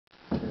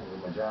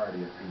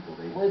majority of people,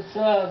 they... What's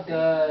up,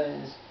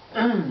 guys?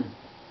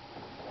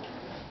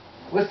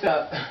 What's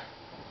up?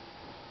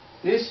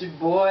 This your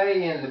boy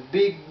in the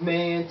big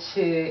man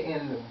chair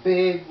in the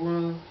big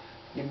room.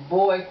 Your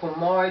boy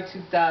Kamari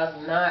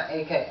 2009,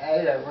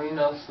 aka that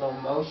Reno Slow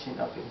Motion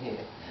up in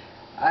here.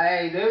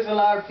 There's a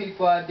lot of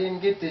people I didn't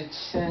get to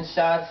send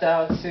shots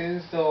out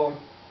to, so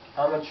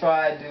I'm gonna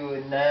try to do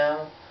it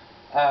now.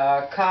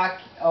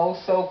 Cocky, oh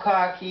so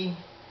cocky,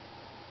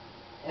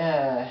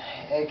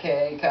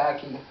 aka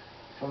Cocky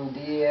from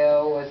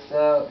DL. What's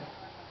up?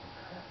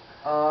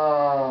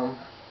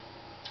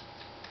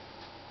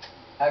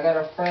 I got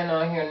a friend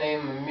on here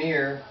named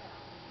Amir,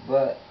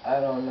 but I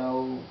don't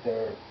know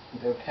their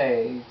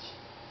page.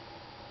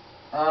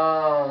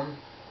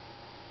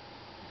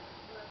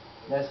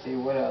 Let's see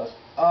what else.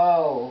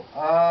 Oh,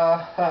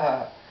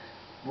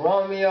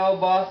 Romeo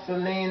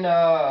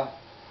Barcelona.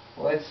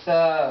 What's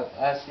up?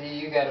 I see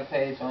you got a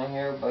page on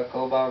here, but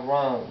go by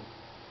Rome.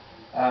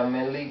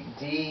 Malik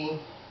D,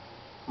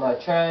 my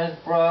trans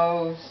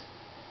bros.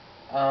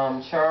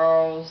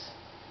 Charles.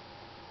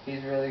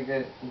 He's really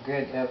good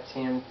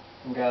FTM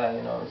guy,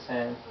 you know what I'm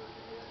saying?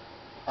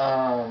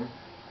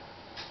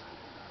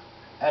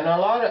 And a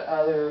lot of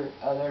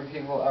other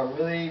people I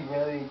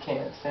really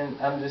can't send.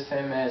 I'm just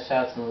sending mad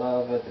shots and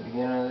love at the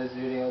beginning of this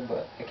video,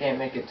 but I can't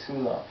make it too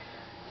long.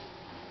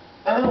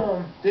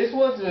 This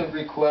was a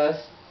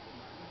request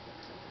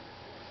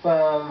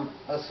from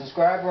a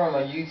subscriber on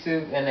my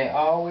YouTube, and they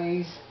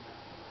always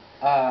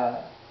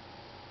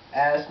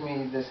ask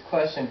me this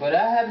question, but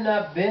I have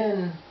not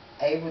been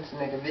able to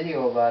make a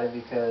video about it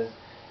because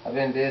I've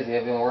been busy,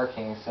 I've been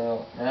working.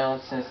 So now,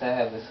 since I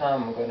have the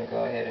time, I'm going to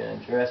go ahead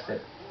and address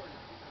it.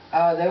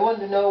 They want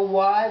to know,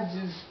 why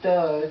do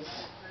studs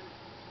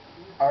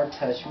are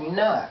touch me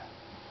not?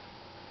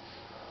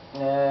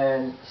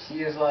 And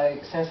she is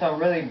like, since I'm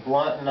really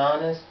blunt and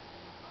honest,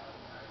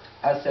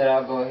 I said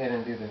I'll go ahead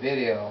and do the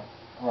video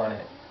on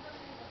it.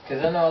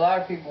 Because I know a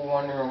lot of people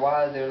wondering,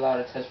 why is there a lot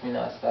of touch me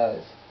not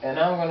studs? And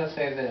I'm going to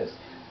say this.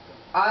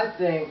 I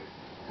think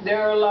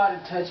there are a lot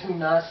of touch me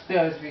not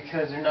studs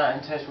because they're not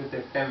in touch with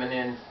their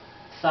feminine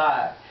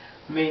side.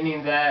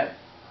 Meaning that,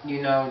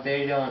 you know,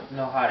 they don't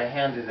know how to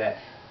handle that.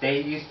 They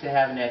used to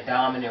having that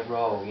dominant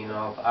role. You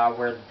know, if I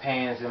wear the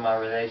pants in my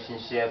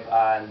relationship,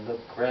 I look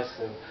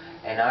aggressive.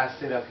 And I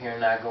sit up here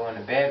and I go in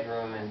the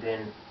bedroom, and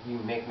then you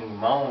make me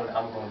moan,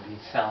 I'm going to be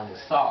sounding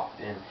soft.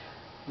 And,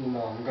 you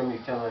know, I'm going to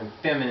be feeling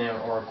feminine,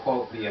 or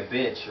quote, be a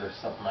bitch or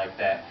something like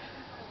that.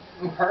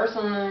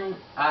 Personally,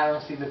 I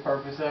don't see the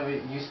purpose of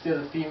it. You're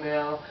still a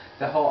female.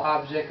 The whole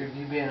object of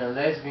you being a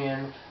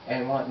lesbian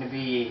and wanting to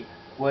be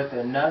with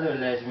another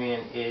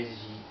lesbian is,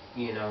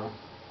 you know,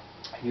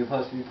 you're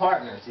supposed to be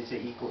partners. It's an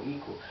equal.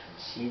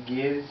 She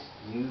gives,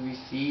 you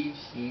receive,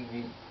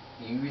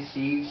 you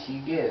receive,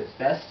 she gives.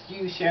 That's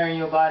you sharing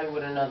your body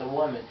with another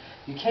woman.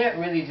 You can't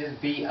really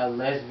just be a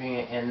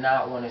lesbian and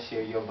not want to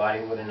share your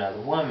body with another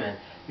woman.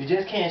 You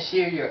just can't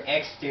share your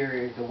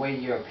exterior, the way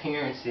your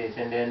appearance is,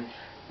 and then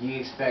you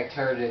expect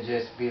her to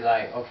just be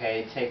like,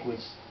 okay, take what,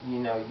 you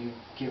know, you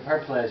give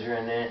her pleasure,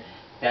 and then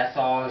that's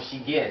all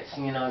she gets.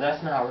 You know,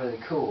 that's not really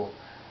cool.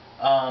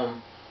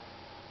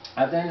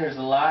 I think there's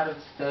a lot of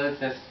studs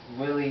that's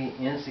really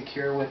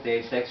insecure with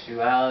their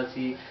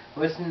sexuality.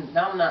 Which,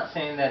 I'm not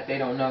saying that they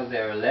don't know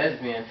they're a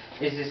lesbian.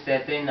 It's just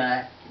that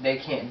they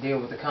can't deal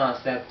with the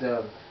concept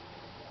of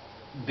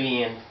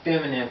being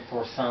feminine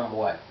for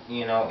somewhat,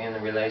 you know, in the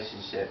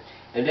relationship.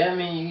 It doesn't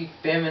mean you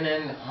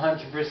feminine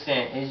 100%.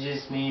 It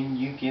just means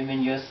you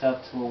giving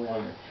yourself to a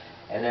woman.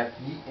 And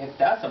if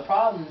that's a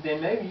problem,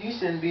 then maybe you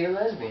shouldn't be a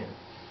lesbian.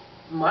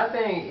 My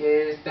thing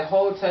is, the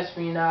whole touch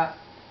me not,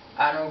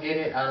 I don't get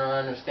it. I don't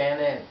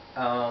understand it.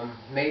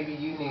 Maybe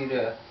you need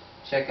to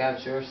check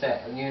out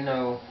yourself, you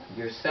know,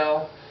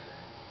 yourself,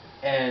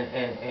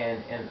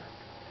 and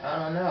I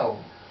don't know.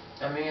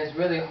 I mean, it's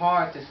really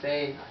hard to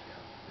say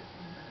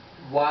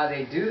why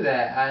they do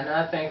that, and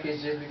I think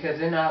it's just because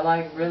they're not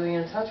like really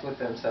in touch with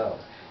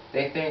themselves.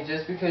 They think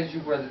just because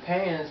you wear the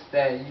pants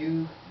that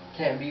you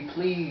can be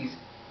pleased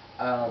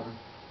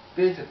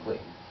physically,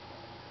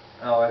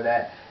 or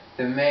that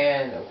the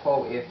man,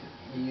 quote, if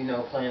you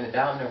know, playing the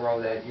dominant role,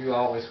 that you're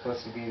always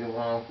supposed to be the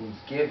one who's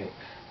giving.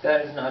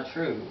 That is not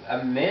true.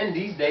 Men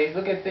these days,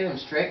 look at them.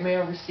 Straight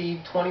men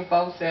receive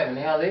 24/7.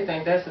 Hell, they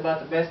think that's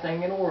about the best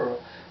thing in the world.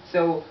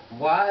 So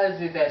why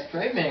is it that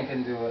straight men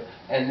can do it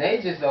and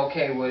they just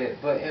okay with it?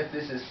 But if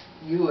this is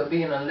you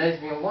being a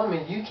lesbian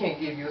woman, you can't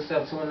give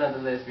yourself to another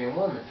lesbian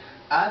woman.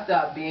 I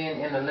thought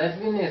being in a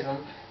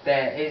lesbianism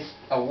that it's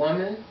a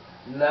woman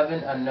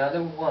loving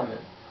another woman.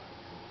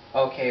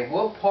 Okay,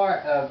 what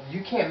part of,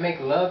 you can't make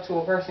love to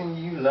a person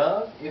you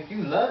love? If you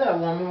love that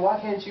woman, why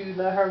can't you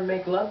let her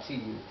make love to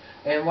you?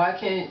 And why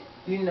can't,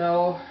 you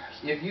know,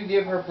 if you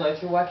give her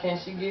pleasure, why can't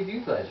she give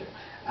you pleasure?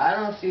 I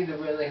don't see the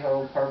really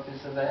whole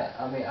purpose of that.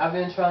 I mean, I've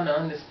been trying to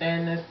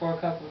understand this for a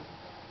couple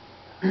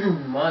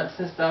months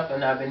and stuff,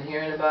 and I've been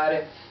hearing about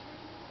it,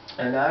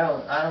 and I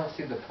don't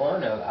see the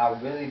point of it. I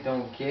really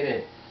don't get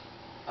it.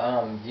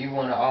 You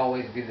want to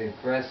always be the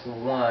aggressive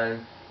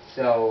one,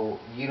 So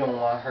you don't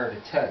want her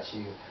to touch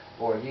you,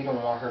 or you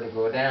don't want her to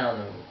go down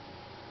on you.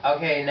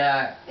 Okay,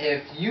 now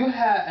if you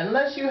have,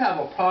 unless you have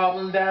a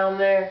problem down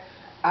there,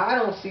 I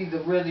don't see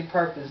the really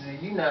purpose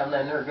of you not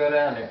letting her go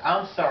down there.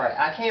 I'm sorry,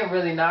 I can't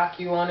really knock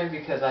you on it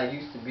because I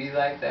used to be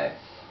like that.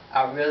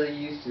 I really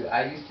used to.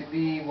 I used to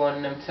be one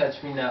of them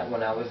touch me not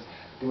when I was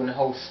doing the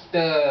whole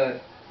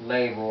stud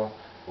label,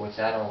 which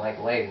I don't like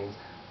labels.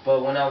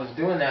 But when I was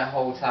doing that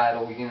whole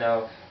title, you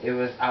know,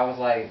 I was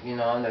like, you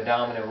know, I'm the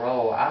dominant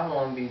role. I don't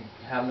want to be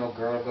have no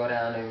girl go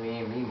down on me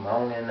and me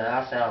moaning and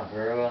I sound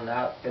girl and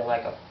I feel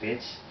like a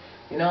bitch.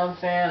 You know what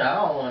I'm saying? I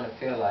don't want to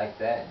feel like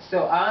that. So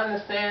I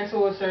understand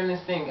to a certain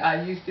extent.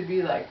 I used to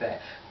be like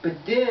that. But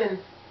then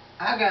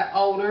I got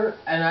older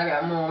and I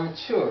got more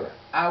mature.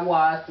 I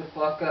wised the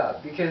fuck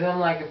up because I'm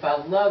like, if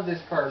I love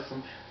this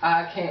person,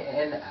 I can't,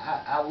 and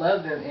I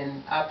love them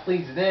and I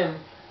please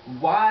them.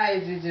 Why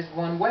is it just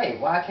one way?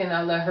 Why can't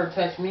I let her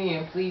touch me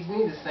and please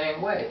me the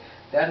same way?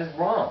 That is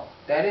wrong.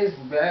 That is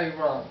very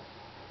wrong.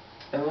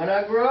 And when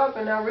I grew up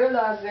and I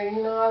realized that,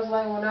 you know, I was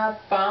like, when I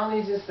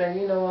finally just said,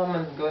 you know, I'm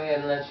going to go ahead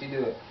and let you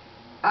do it,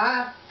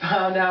 I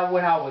found out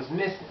what I was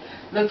missing.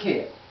 Look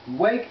here.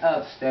 Wake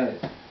up,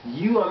 Studz.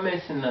 You are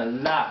missing a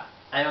lot.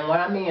 And what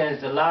I mean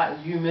is a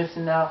lot you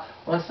missing out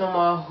on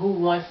someone who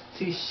wants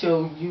to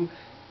show you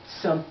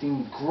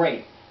something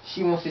great.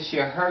 She wants to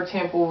share her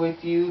temple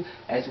with you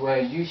as well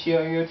as you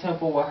share your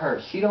temple with her.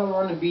 She don't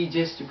want to be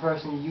just the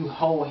person you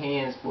hold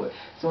hands with,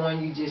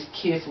 someone you just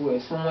kiss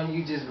with, someone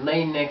you just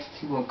lay next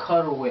to and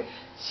cuddle with.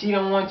 She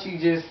don't want you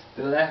just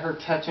to let her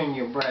touch on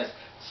your breast.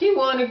 She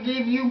want to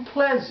give you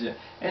pleasure.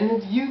 And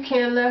if you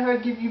can't let her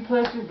give you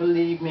pleasure,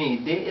 believe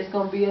me, there is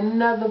going to be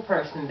another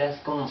person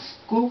that's going to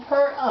scoop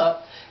her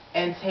up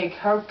and take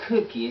her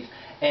cookies,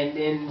 and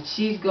then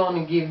she's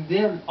going to give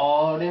them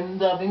all them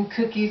loving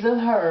cookies of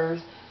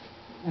hers.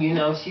 You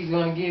know, she's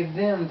going to give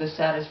them the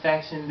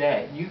satisfaction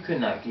that you could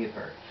not give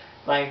her.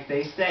 Like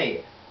they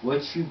say,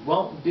 what you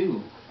won't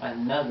do,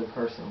 another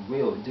person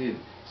will do.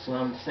 So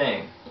I'm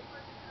saying,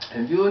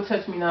 if you will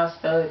touch me not,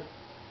 stud,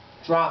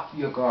 drop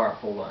your guard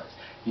for once.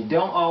 You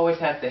don't always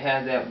have to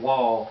have that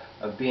wall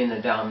of being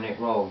the dominant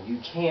role.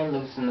 You can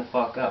loosen the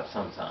fuck up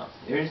sometimes.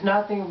 There's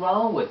nothing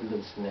wrong with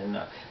loosening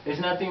up. There's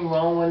nothing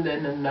wrong with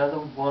letting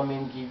another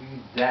woman give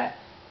you that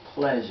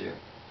pleasure.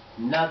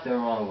 Nothing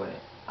wrong with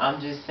it.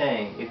 I'm just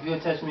saying, if you'll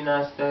touch me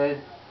not, stud,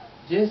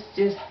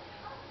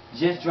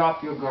 just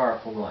drop your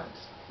guard for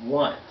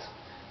once,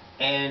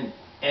 and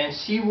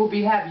she will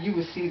be happy. You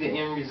will see the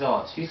end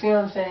results. You see what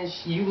I'm saying?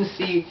 You will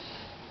see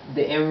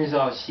the end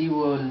result. She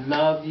will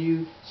love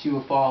you. She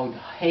will fall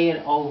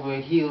head over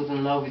heels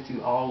in love with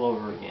you all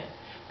over again,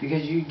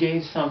 because you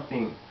gave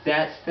something,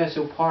 that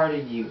special part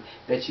of you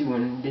that you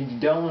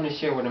don't want to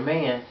share with a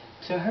man,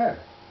 to her.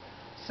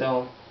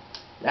 So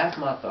that's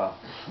my thought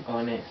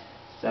on it.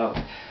 So,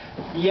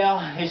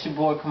 yeah, it's your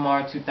boy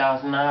Kamar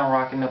 2009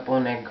 rocking up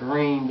on that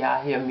green.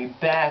 Y'all hear me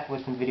back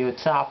with some video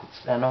topics,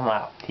 and I'm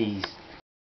out. Peace.